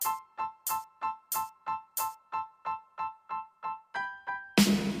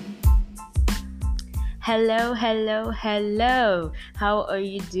Hello, hello, hello. How are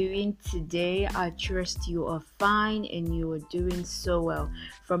you doing today? I trust you are fine and you are doing so well.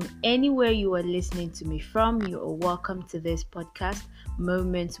 From anywhere you are listening to me from, you are welcome to this podcast,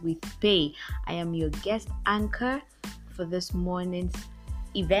 Moments with Pay. I am your guest anchor for this morning's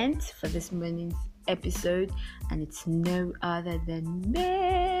event, for this morning's episode, and it's no other than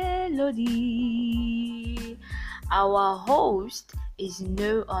Melody. Our host is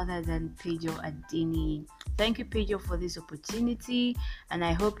no other than Pedro Adini. Thank you, Pedro, for this opportunity, and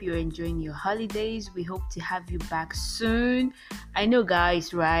I hope you're enjoying your holidays. We hope to have you back soon. I know,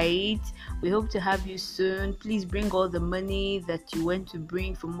 guys, right? We hope to have you soon. Please bring all the money that you went to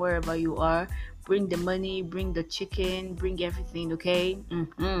bring from wherever you are. Bring the money, bring the chicken, bring everything, okay?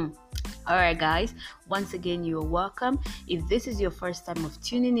 All right, guys. Once again, you're welcome. If this is your first time of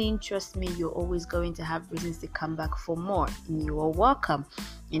tuning in, trust me, you're always going to have reasons to come back for more. And you are welcome.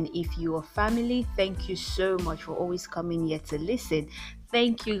 And if you are family, thank you so much for always coming here to listen.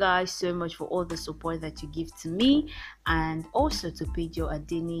 Thank you guys so much for all the support that you give to me and also to Pedro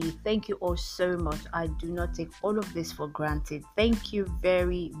Adini. Thank you all so much. I do not take all of this for granted. Thank you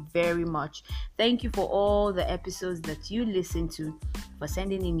very, very much. Thank you for all the episodes that you listen to, for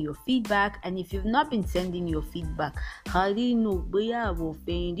sending in your feedback. And if you've not been sending your feedback, how do you know where I've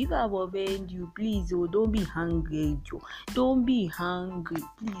offended? If I've offended you, please, don't be hungry. Don't be hungry.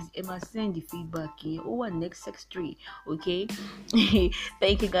 Please, Emma, send the feedback here. Oh, next 3, okay?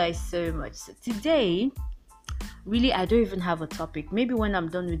 Thank you guys so much. So today, really, I don't even have a topic. Maybe when I'm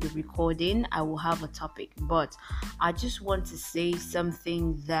done with the recording, I will have a topic. But I just want to say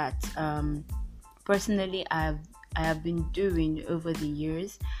something that personally I have been doing over the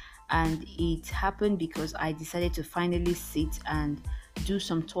years, and it happened because I decided to finally sit and do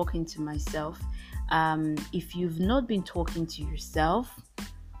some talking to myself. If you've not been talking to yourself,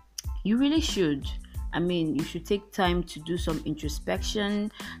 you really should. I mean, you should take time to do some introspection,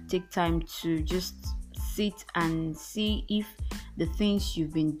 take time to just sit and see if the things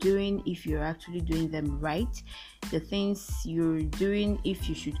you've been doing, if you're actually doing them right, the things you're doing, if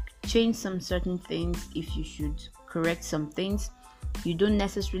you should change some certain things, if you should correct some things. You don't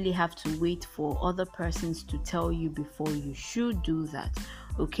necessarily have to wait for other persons to tell you before you should do that.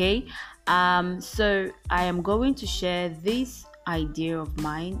 Okay? So I am going to share this idea of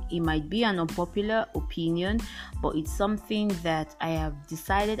mine. It might be an unpopular opinion, but it's something that I have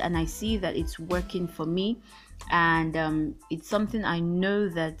decided and I see that it's working for me. And it's something I know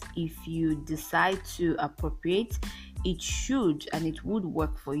that if you decide to appropriate, it should and it would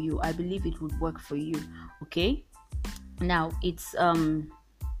work for you. I believe it would work for you. Okay? Now it's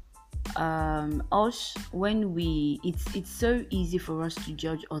us when it's so easy for us to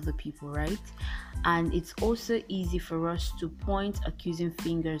judge other people, right? And it's also easy for us to point accusing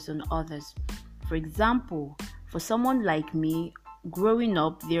fingers on others. For example, for someone like me, growing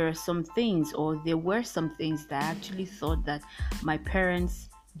up, there were some things that I actually thought that my parents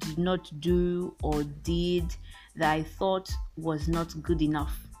did not do or did, that I thought was not good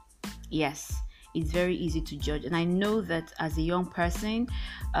enough. Yes, it's very easy to judge, and I know that as a young person,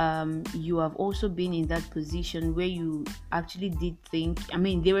 you have also been in that position where you actually did think. I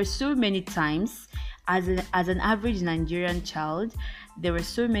mean, there were so many times as an average Nigerian child, there were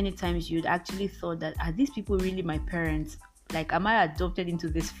so many times you'd actually thought that, are these people really my parents? Like, am I adopted into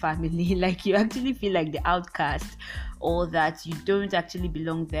this family? Like, you actually feel like the outcast, or that you don't actually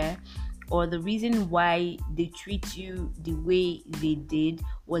belong there, or the reason why they treat you the way they did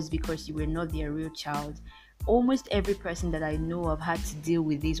was because you were not their real child. Almost every person that I know have had to deal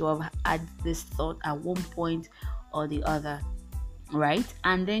with this, or have had this thought at one point or the other, right?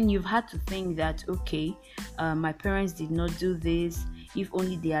 And then you've had to think that, okay, my parents did not do this. If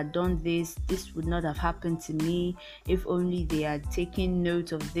only they had done this, this would not have happened to me. If only they had taken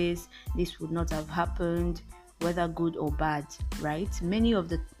note of this, this would not have happened, whether good or bad, right? Many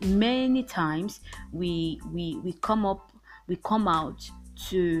times we come out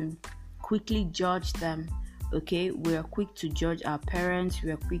to quickly judge them. Okay, we're quick to judge our parents.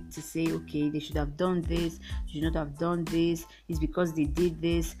 We're quick to say, okay, they should have done this, they should not have done this. It's because they did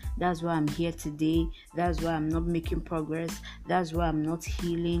this. That's why I'm here today. That's why I'm not making progress. That's why I'm not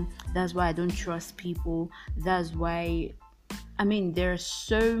healing. That's why I don't trust people. That's why, I mean, there are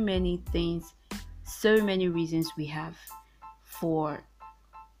so many things, so many reasons we have for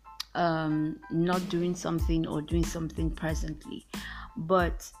not doing something or doing something presently.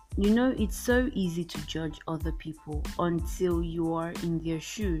 But it's so easy to judge other people until you are in their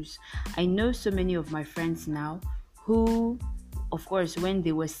shoes. I know so many of my friends now who, of course, when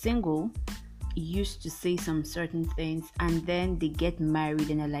they were single, used to say some certain things, and then they get married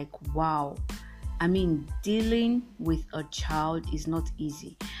and are like, wow, I mean, dealing with a child is not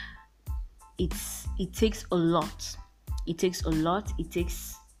easy. It takes a lot. It takes a lot. It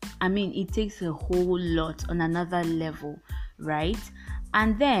takes a whole lot on another level, right?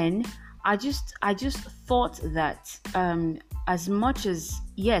 And then I just thought that as much as,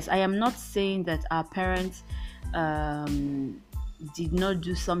 yes, I am not saying that our parents did not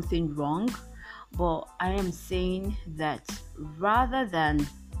do something wrong, but I am saying that rather than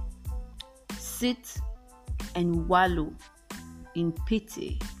sit and wallow in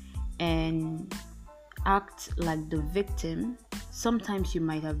pity and act like the victim, sometimes you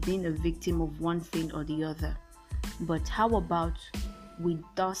might have been a victim of one thing or the other. But how about we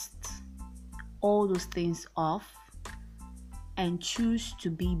dust all those things off and choose to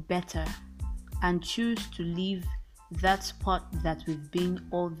be better and choose to leave that spot that we've been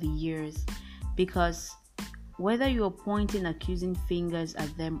all the years? Because whether you're pointing accusing fingers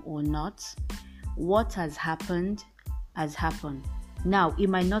at them or not, what has happened has happened. Now, it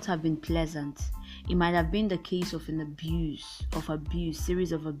might not have been pleasant. It might have been the case of an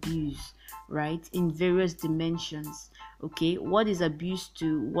series of abuse, right? In various dimensions. Okay, what is abuse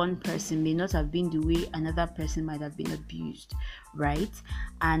to one person may not have been the way another person might have been abused, right?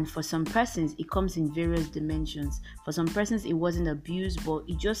 And for some persons, it comes in various dimensions. For some persons, it wasn't abuse, but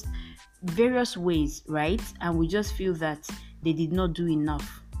it just various ways, right? And we just feel that they did not do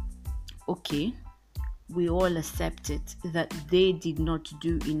enough. Okay, we all accept it that they did not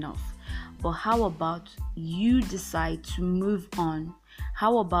do enough. But how about you decide to move on?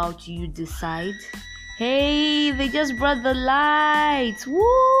 How about you decide, hey, they just brought the lights.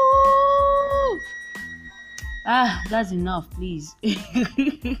 Woo! That's enough, please.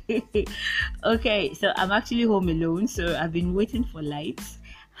 Okay, so I'm actually home alone, so I've been waiting for lights,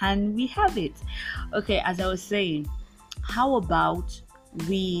 and we have it. Okay, as I was saying, how about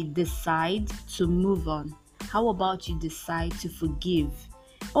we decide to move on? How about you decide to forgive?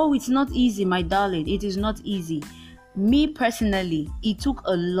 Oh, it's not easy, my darling. It is not easy. Me personally, it took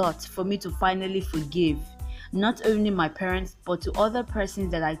a lot for me to finally forgive not only my parents, but to other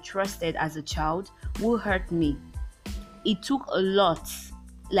persons that I trusted as a child who hurt me. It took a lot.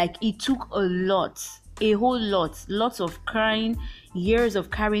 A whole lot. Lots of crying, years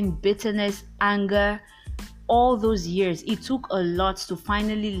of carrying bitterness, anger. All those years, it took a lot to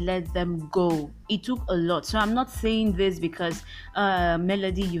finally let them go. It took a lot. So I'm not saying this because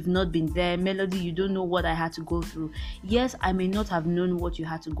Melody, you've not been there. Melody, you don't know what I had to go through. Yes, I may not have known what you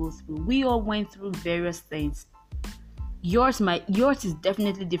had to go through. We all went through various things. Yours is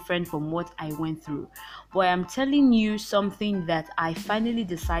definitely different from what I went through. But I'm telling you something that I finally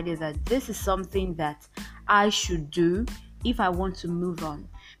decided that this is something that I should do if I want to move on.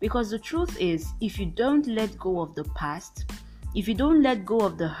 Because the truth is, if you don't let go of the past, if you don't let go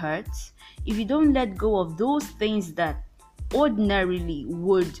of the hurts, if you don't let go of those things that ordinarily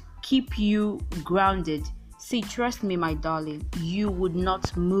would keep you grounded, see, trust me, my darling, you would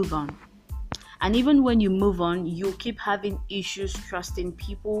not move on. And even when you move on, you keep having issues trusting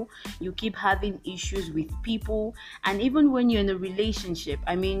people, you keep having issues with people, and even when you're in a relationship,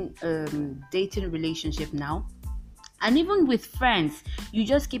 dating relationship now, and even with friends, you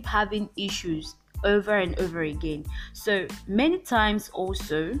just keep having issues over and over again. So many times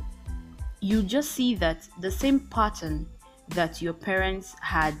also, you just see that the same pattern that your parents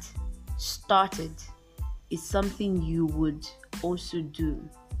had started is something you would also do.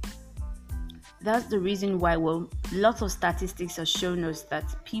 That's the reason why, lots of statistics have shown us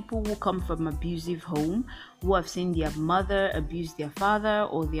that people who come from abusive home, who have seen their mother abuse their father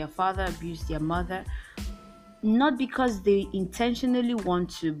or their father abuse their mother, not because they intentionally want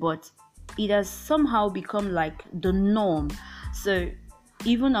to, but it has somehow become like the norm. So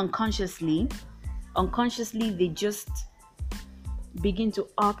even unconsciously, they just begin to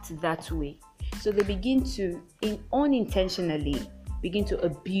act that way. So they begin to, unintentionally, begin to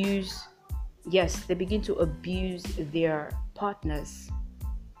abuse. Yes, they begin to abuse their partners,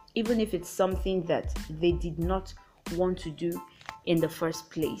 even if it's something that they did not want to do in the first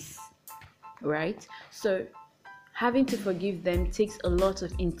place, right? So having to forgive them takes a lot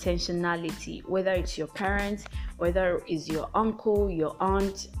of intentionality, whether it's your parents, whether it's your uncle, your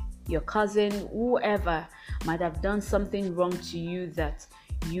aunt, your cousin, whoever might have done something wrong to you that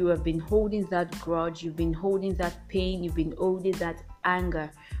you have been holding that grudge, you've been holding that pain, you've been holding that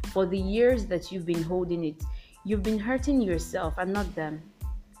anger. For the years that you've been holding it, you've been hurting yourself and not them.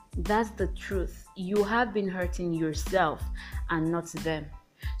 That's the truth. You have been hurting yourself and not them.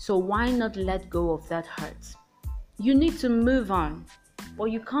 So why not let go of that hurt? You need to move on, but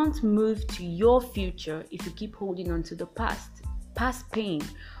you can't move to your future if you keep holding on to the past pain.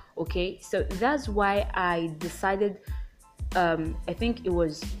 Okay, so that's why I decided, I think it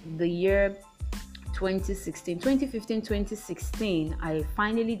was the year 2016, 2015, 2016, I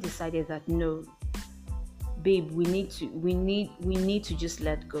finally decided that no, babe, we need to just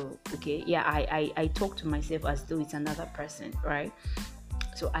let go. Okay, yeah, I talk to myself as though it's another person, right?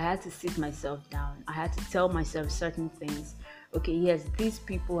 So I had to sit myself down. I had to tell myself certain things. Okay, yes, these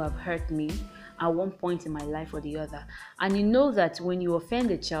people have hurt me at one point in my life or the other. And you know that when you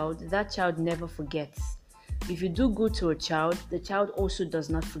offend a child, that child never forgets. If you do good to a child, the child also does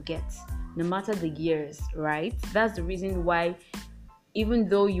not forget, no matter the years, right? That's the reason why, even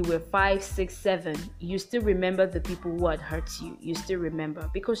though you were 5, 6, 7, you still remember the people who had hurt you. You still remember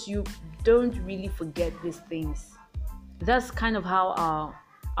because you don't really forget these things. That's kind of how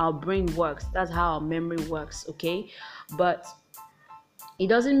our brain works. That's how our memory works, okay? But it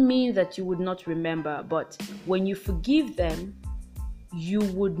doesn't mean that you would not remember. But when you forgive them, you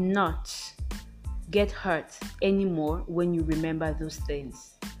would not get hurt anymore when you remember those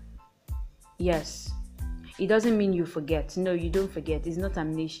things. Yes. It doesn't mean you forget. No, you don't forget. It's not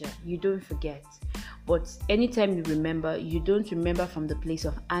amnesia. You don't forget. But anytime you remember, you don't remember from the place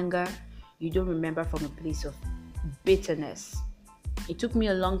of anger. You don't remember from a place of bitterness. It took me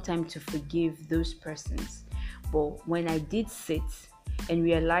a long time to forgive those persons. But when I did sit and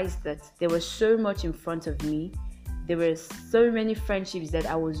realized that there was so much in front of me, there were so many friendships that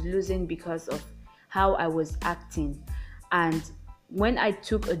I was losing because of how I was acting. And when I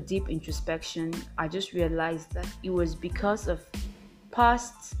took a deep introspection, I just realized that it was because of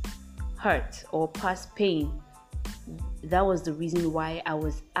past hurt or past pain. That was the reason why I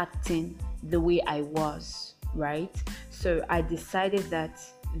was acting the way I was, right? So I decided that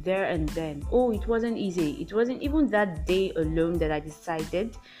there and then. Oh, it wasn't easy. It wasn't even that day alone that I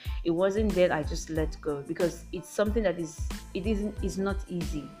decided. It wasn't that I just let go, because it's something that is not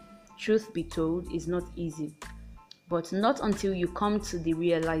easy. Truth be told, is not easy. But not until you come to the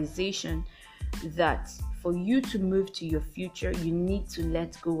realization that for you to move to your future, you need to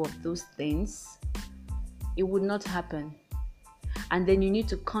let go of those things, it would not happen. And then you need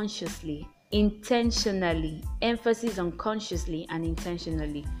to consciously, intentionally, emphasis on consciously and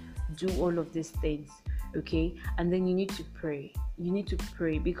intentionally, do all of these things, okay? And then you need to pray. You need to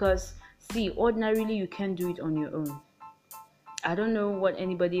pray because, see, ordinarily you can't do it on your own. I don't know what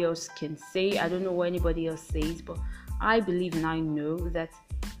anybody else can say. I don't know what anybody else says, but I believe and I know that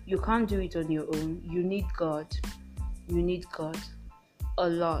you can't do it on your own. You need God. You need God a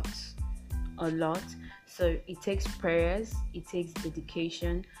lot. A lot. So it takes prayers, it takes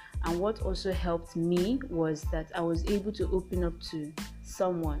dedication. And what also helped me was that I was able to open up to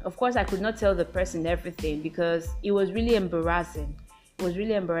someone. Of course, I could not tell the person everything because it was really embarrassing. It was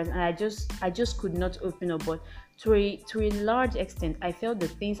really embarrassing, and I just could not open up. But to a large extent, I felt the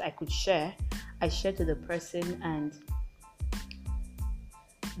things I could share, I shared to the person, and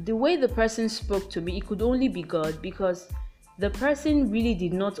the way the person spoke to me, it could only be God, because the person really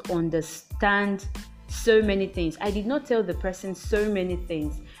did not understand so many things. I did not tell the person so many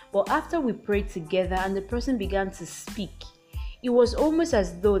things, but after we prayed together and the person began to speak, it was almost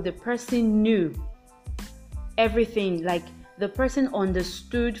as though the person knew everything, like the person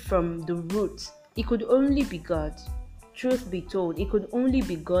understood from the root. It could only be God. Truth be told, it could only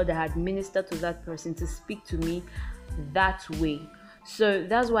be God that had ministered to that person to speak to me that way. So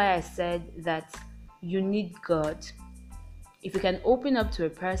that's why I said that you need God. If you can open up to a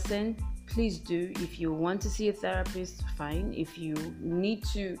person, please do. If you want to see a therapist, fine. If you need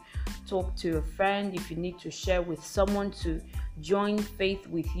to talk to a friend, if you need to share with someone to join faith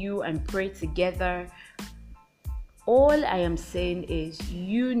with you and pray together, all I am saying is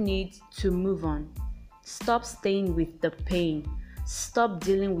you need to move on. Stop staying with the pain. Stop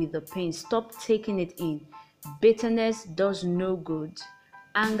dealing with the pain. Stop taking it in. Bitterness does no good.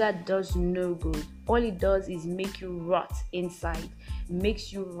 Anger does no good. All it does is make you rot inside. It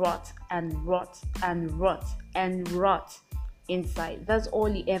makes you rot and rot and rot and rot inside. That's all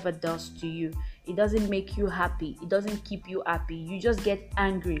it ever does to you. It doesn't make you happy. It doesn't keep you happy. You just get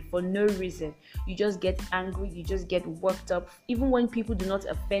angry for no reason. You just get angry. You just get worked up. Even when people do not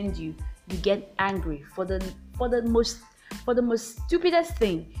offend you, you get angry for the most stupidest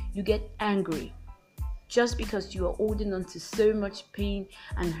thing. You get angry just because you are holding on to so much pain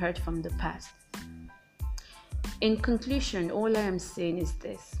and hurt from the past. In conclusion, all I am saying is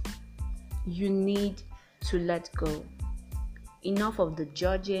this: you need to let go. Enough of the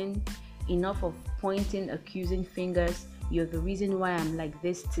judging, enough of pointing, accusing fingers. You're the reason why I'm like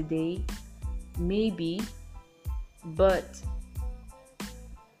this today. Maybe, but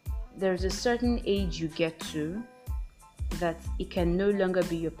there's a certain age you get to that it can no longer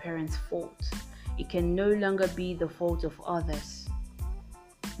be your parents' fault. It can no longer be the fault of others.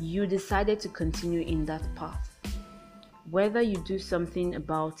 You decided to continue in that path. Whether you do something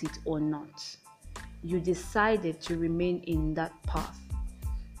about it or not, you decided to remain in that path.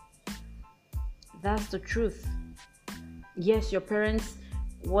 That's the truth. Yes, your parents,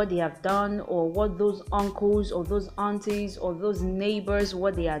 what they have done, or what those uncles or those aunties or those neighbors,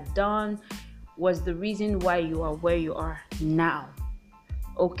 what they had done was the reason why you are where you are now.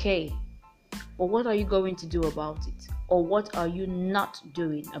 Okay, but what are you going to do about it? Or what are you not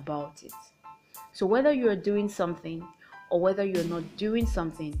doing about it? So whether you're doing something or whether you're not doing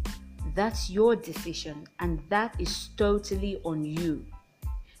something, that's your decision, and that is totally on you.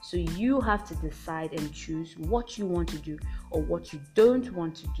 So you have to decide and choose what you want to do or what you don't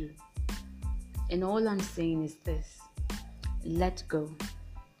want to do. And all I'm saying is this: let go.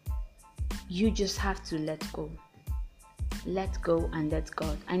 You just have to let go. Let go and let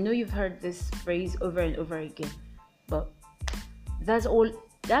God. I know you've heard this phrase over and over again, but that's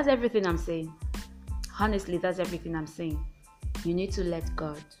everything I'm saying. Honestly, that's everything I'm saying. You need to let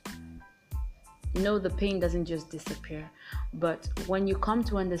God. No, the pain doesn't just disappear, but when you come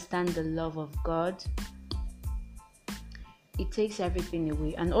to understand the love of God, it takes everything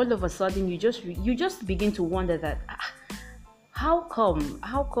away, and all of a sudden you just begin to wonder that how come?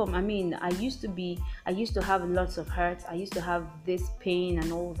 I mean, I used to have lots of hurt, I used to have this pain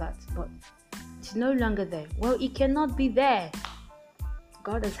and all that, but it's no longer there. Well, it cannot be there.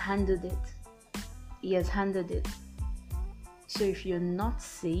 God has handled it. He has handled it. So if you're not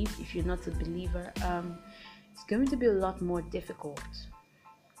saved, if you're not a believer, it's going to be a lot more difficult.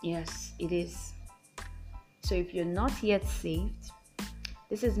 Yes, it is. So if you're not yet saved,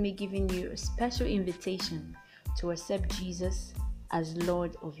 this is me giving you a special invitation to accept Jesus as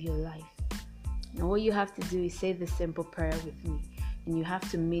Lord of your life. Now all you have to do is say this simple prayer with me, and you have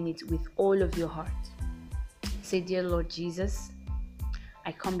to mean it with all of your heart. Say, "Dear Lord Jesus,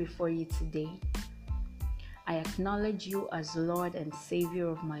 I come before you today. I acknowledge you as Lord and Savior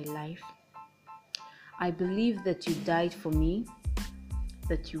of my life. I believe that you died for me,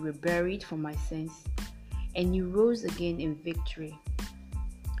 that you were buried for my sins, and you rose again in victory.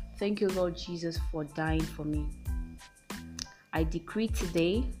 Thank you, Lord Jesus, for dying for me. I decree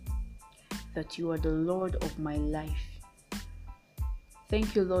today that you are the Lord of my life.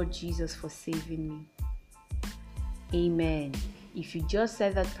 Thank you, Lord Jesus, for saving me." Amen. If you just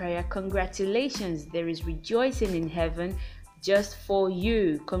said that prayer, congratulations. There is rejoicing in heaven just for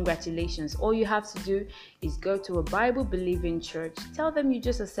you. Congratulations. All you have to do is go to a Bible-believing church. Tell them you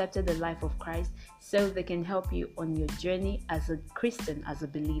just accepted the life of Christ so they can help you on your journey as a Christian, as a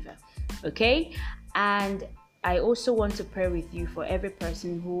believer. Okay? And I also want to pray with you for every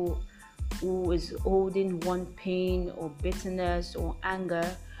person who is holding one pain or bitterness or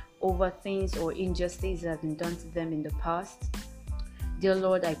anger over things or injustice that have been done to them in the past. Dear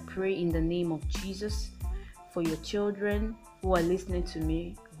Lord, I pray in the name of Jesus for your children who are listening to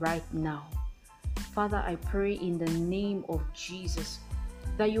me right now. Father, I pray in the name of Jesus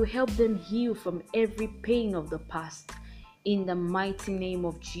that you help them heal from every pain of the past. In the mighty name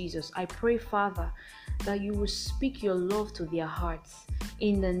of Jesus, I pray, Father, that you will speak your love to their hearts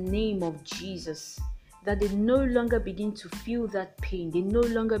in the name of Jesus, that they no longer begin to feel that pain. They no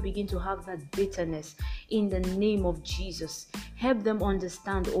longer begin to have that bitterness in the name of Jesus. Help them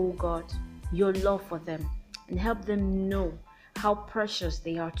understand, oh God, your love for them, and help them know how precious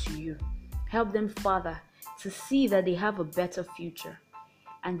they are to you. Help them, Father, to see that they have a better future,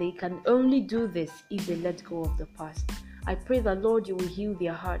 and they can only do this if they let go of the past. I pray that, Lord, you will heal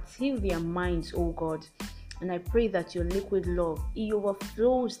their hearts, heal their minds, oh God, and I pray that your liquid love, it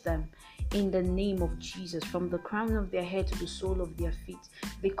overflows them in the name of Jesus, from the crown of their head to the sole of their feet.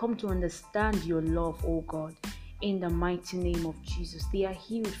 They come to understand your love, oh God, in the mighty name of Jesus. They are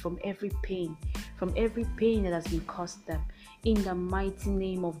healed from every pain that has been caused them, in the mighty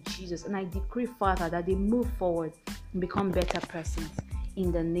name of Jesus. And I decree, Father, that they move forward and become better persons,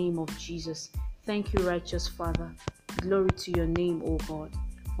 in the name of Jesus. Thank you, righteous Father. Glory to your name, oh God.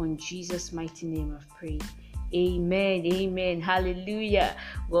 For in Jesus' mighty name I've prayed. Amen. Amen. Hallelujah.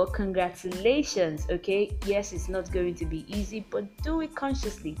 Well, congratulations. Okay. Yes, it's not going to be easy, but do it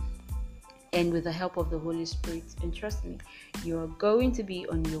consciously and with the help of the Holy Spirit. And trust me, you're going to be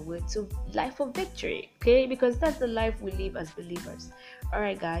on your way to life of victory. Okay. Because that's the life we live as believers. All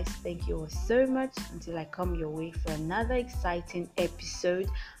right, guys. Thank you all so much. Until I come your way for another exciting episode,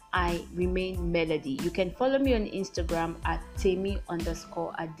 I remain Melody. You can follow me on Instagram at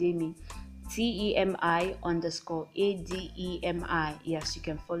Temi_Ademi. TEMI_ADEMI. Yes, you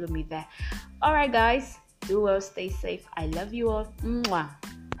can follow me there. All right, guys. Do well, stay safe. I love you all. Mwah.